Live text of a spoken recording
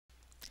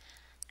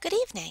Good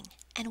evening,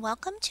 and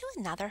welcome to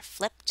another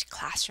Flipped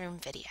Classroom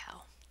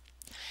video.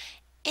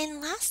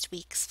 In last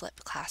week's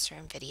Flipped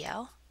Classroom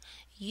video,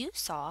 you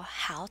saw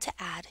how to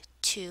add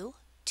two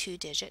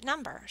two-digit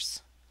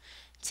numbers.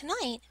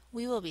 Tonight,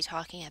 we will be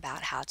talking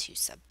about how to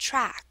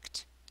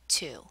subtract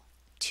two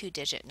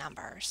two-digit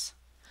numbers.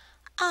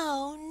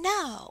 Oh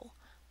no,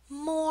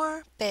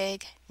 more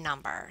big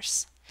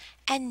numbers.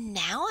 And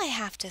now I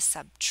have to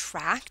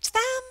subtract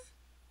them?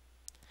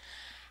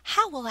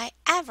 How will I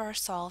ever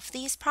solve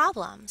these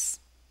problems?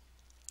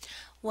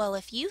 Well,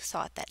 if you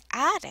thought that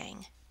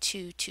adding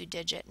two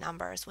two-digit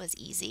numbers was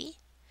easy,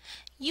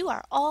 you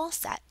are all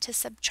set to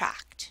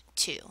subtract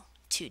two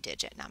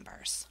two-digit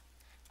numbers.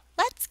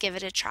 Let's give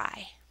it a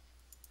try.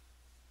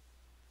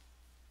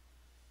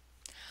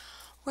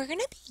 We're going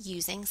to be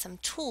using some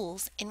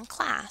tools in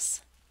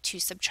class to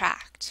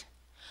subtract.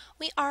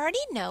 We already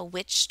know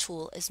which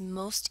tool is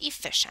most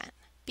efficient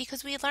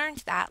because we learned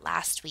that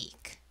last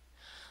week.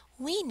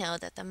 We know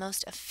that the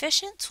most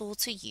efficient tool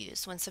to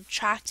use when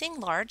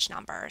subtracting large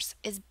numbers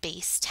is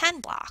base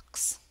 10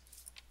 blocks.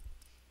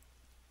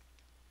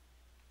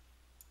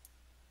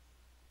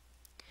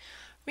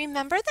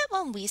 Remember that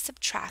when we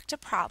subtract a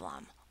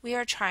problem, we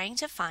are trying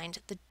to find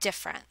the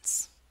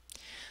difference.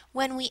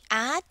 When we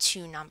add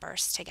two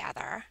numbers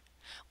together,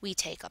 we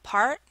take a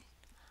part,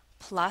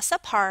 plus a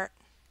part,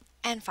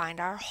 and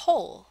find our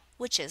whole,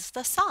 which is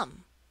the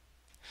sum.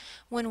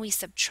 When we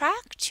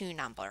subtract two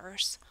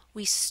numbers,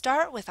 we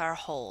start with our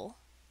whole,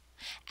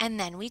 and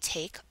then we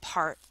take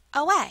part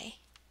away,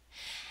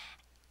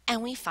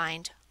 and we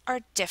find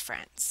our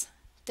difference.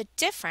 The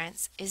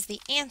difference is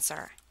the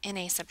answer in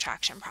a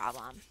subtraction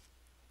problem.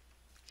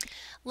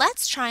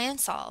 Let's try and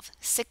solve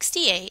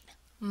 68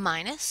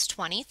 minus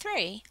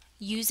 23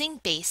 using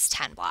base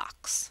 10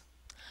 blocks.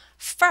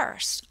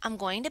 First, I'm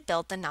going to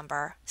build the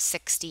number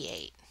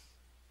 68.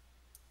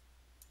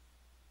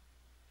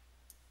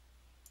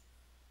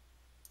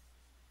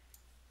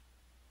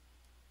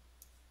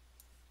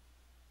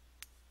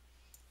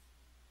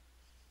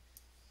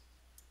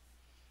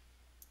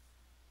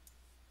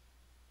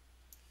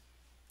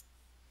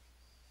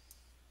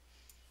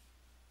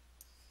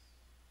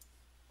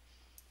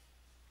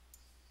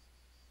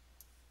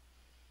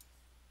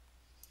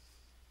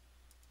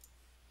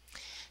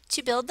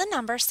 To build the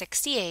number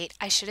 68,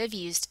 I should have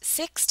used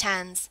 6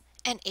 tens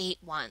and 8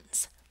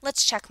 ones.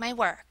 Let's check my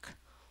work.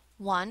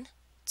 1,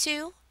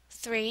 2,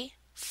 3,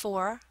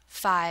 4,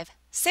 5,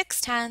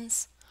 6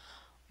 tens.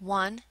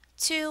 1,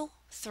 2,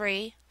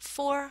 3,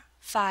 4,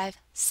 5,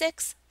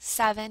 6,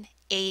 7,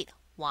 8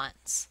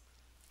 ones.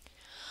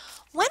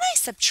 When I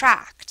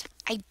subtract,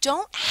 I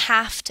don't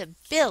have to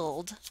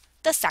build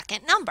the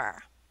second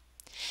number.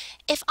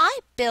 If I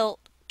built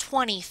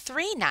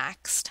 23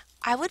 next,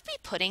 I would be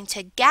putting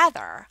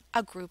together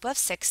a group of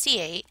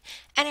 68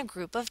 and a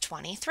group of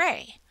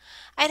 23.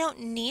 I don't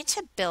need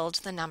to build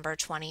the number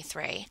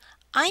 23.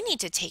 I need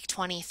to take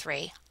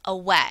 23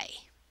 away.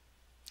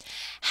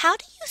 How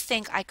do you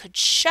think I could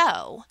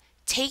show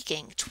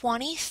taking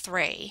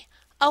 23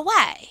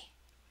 away?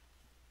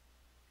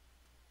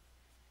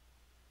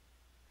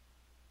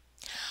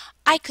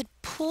 I could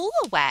pull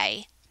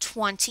away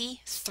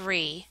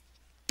 23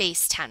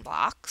 base 10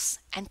 blocks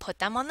and put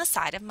them on the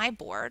side of my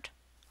board.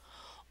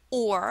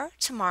 Or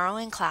tomorrow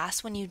in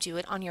class, when you do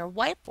it on your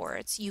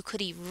whiteboards, you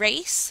could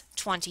erase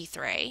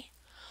 23,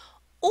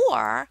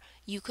 or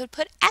you could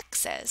put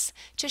X's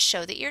to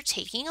show that you're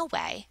taking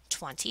away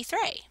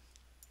 23.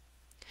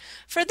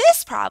 For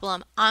this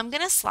problem, I'm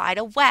going to slide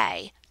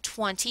away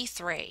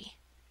 23.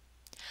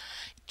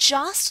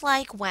 Just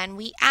like when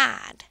we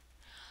add,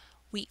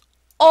 we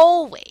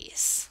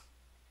always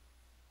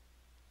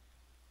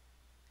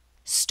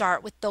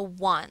start with the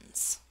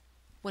ones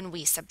when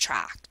we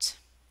subtract.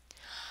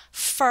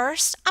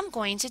 First, I'm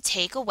going to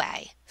take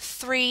away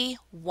 3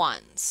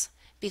 ones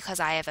because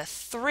I have a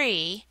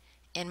 3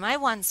 in my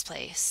ones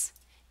place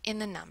in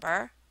the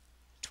number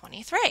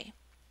 23.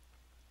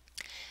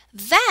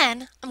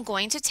 Then I'm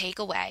going to take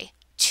away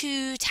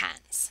 2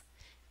 tens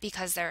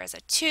because there is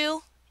a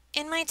 2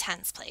 in my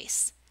tens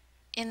place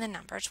in the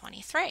number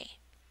 23.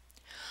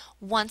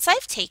 Once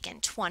I've taken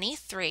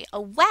 23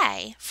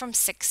 away from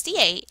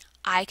 68,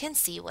 I can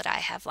see what I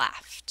have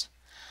left.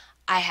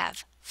 I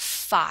have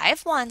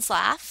 5 ones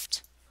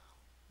left,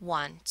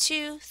 1,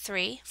 2,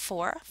 3,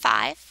 4,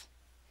 5,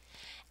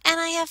 and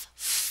I have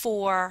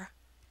 4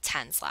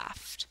 tens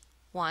left,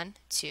 1,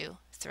 2,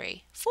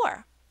 3,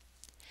 4.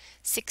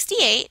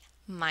 68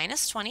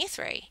 minus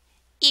 23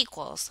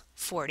 equals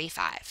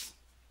 45.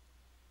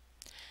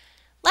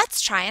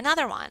 Let's try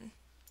another one.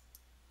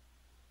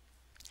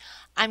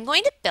 I'm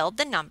going to build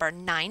the number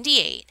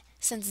 98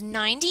 since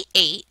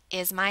 98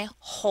 is my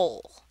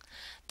whole.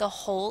 The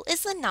whole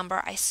is the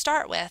number I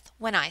start with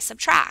when I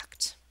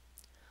subtract.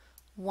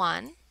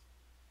 1,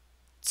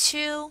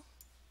 2,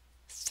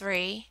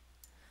 3,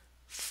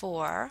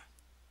 4,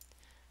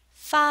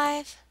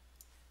 5,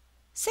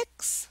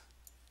 6,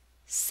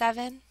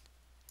 7,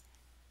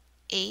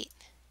 8,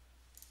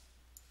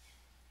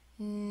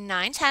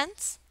 9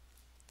 tenths,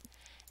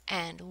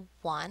 and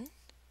 1,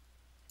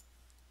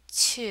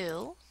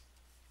 2,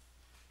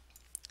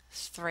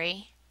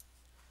 3,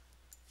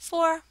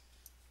 4,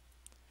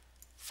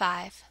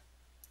 5,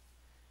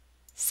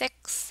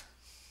 6,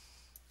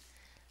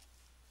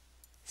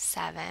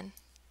 7,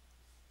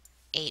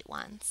 8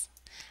 ones.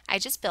 I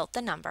just built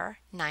the number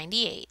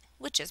 98,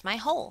 which is my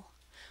whole.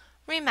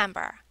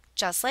 Remember,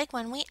 just like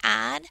when we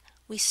add,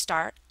 we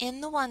start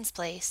in the ones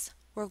place.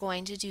 We're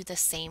going to do the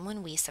same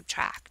when we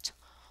subtract.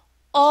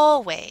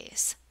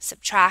 Always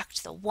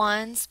subtract the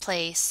ones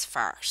place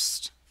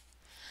first.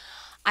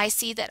 I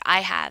see that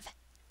I have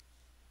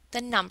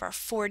the number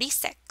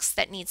 46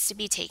 that needs to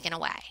be taken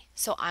away.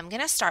 So I'm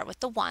going to start with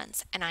the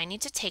ones, and I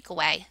need to take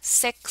away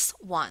 6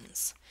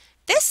 ones.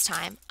 This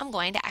time, I'm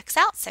going to X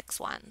out 6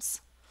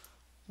 ones.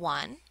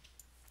 1,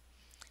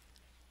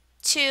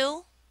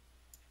 2,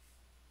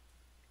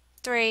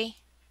 3,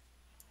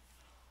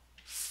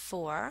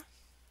 4,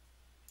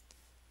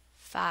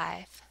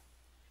 5,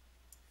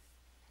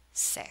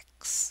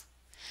 6.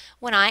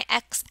 When I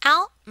X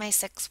out my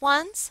 6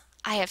 ones,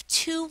 I have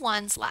 2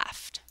 ones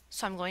left.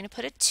 So I'm going to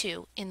put a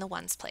 2 in the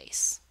ones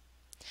place.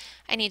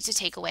 I need to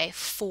take away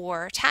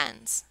 4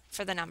 tens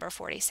for the number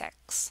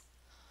 46.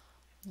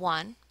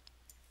 1,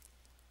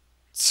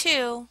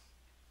 2,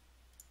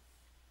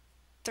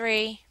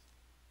 3,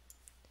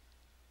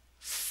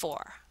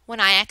 4. When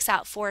I X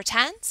out 4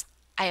 tens,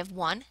 I have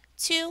 1,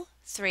 2,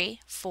 3,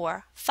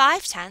 4,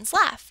 5 tens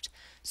left.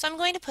 So I'm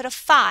going to put a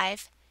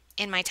 5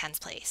 in my tens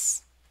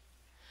place.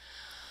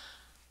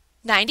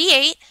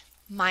 98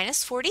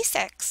 minus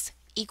 46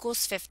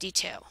 equals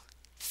 52.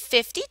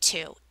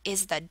 52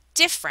 is the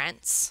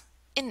difference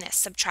in this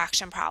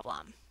subtraction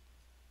problem.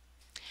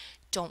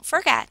 Don't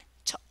forget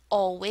to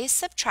always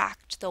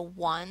subtract the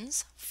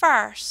ones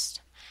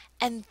first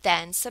and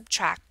then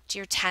subtract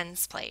your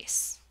tens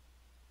place.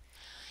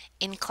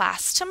 In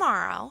class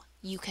tomorrow,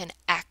 you can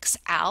X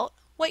out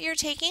what you're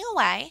taking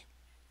away.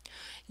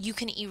 You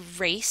can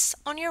erase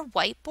on your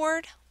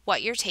whiteboard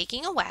what you're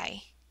taking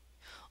away.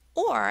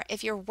 Or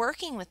if you're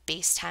working with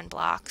base 10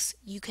 blocks,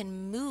 you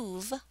can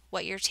move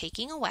what you're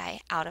taking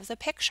away out of the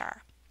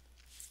picture.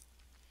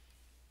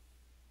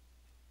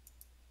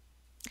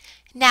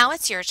 Now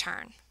it's your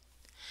turn.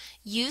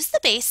 Use the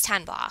base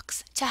 10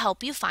 blocks to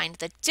help you find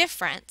the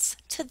difference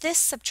to this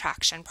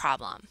subtraction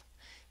problem.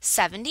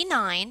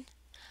 79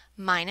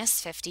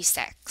 minus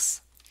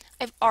 56.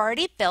 I've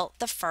already built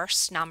the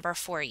first number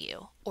for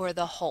you, or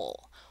the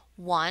whole.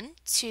 1,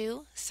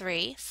 2,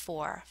 3,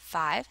 4,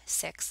 5,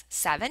 6,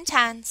 7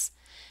 tens,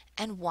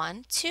 and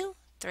 1, 2,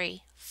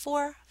 3,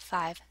 4,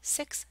 5,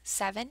 6,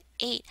 7,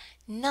 8,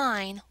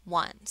 9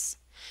 ones.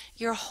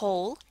 Your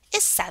whole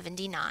is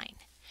 79.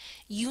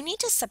 You need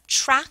to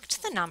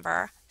subtract the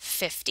number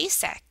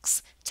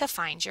 56 to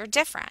find your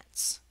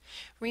difference.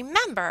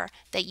 Remember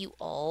that you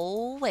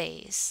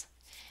always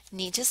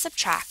need to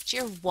subtract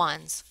your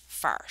ones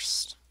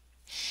first.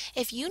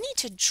 If you need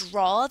to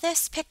draw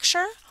this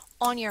picture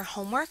on your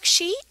homework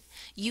sheet,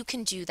 you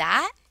can do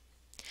that.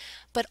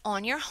 But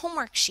on your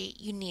homework sheet,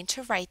 you need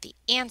to write the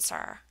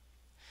answer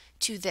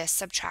to this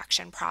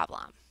subtraction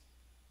problem.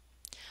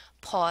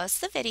 Pause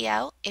the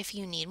video if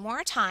you need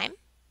more time.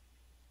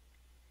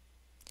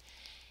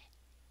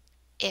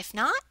 If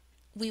not,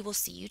 we will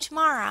see you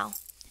tomorrow.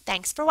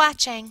 Thanks for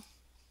watching.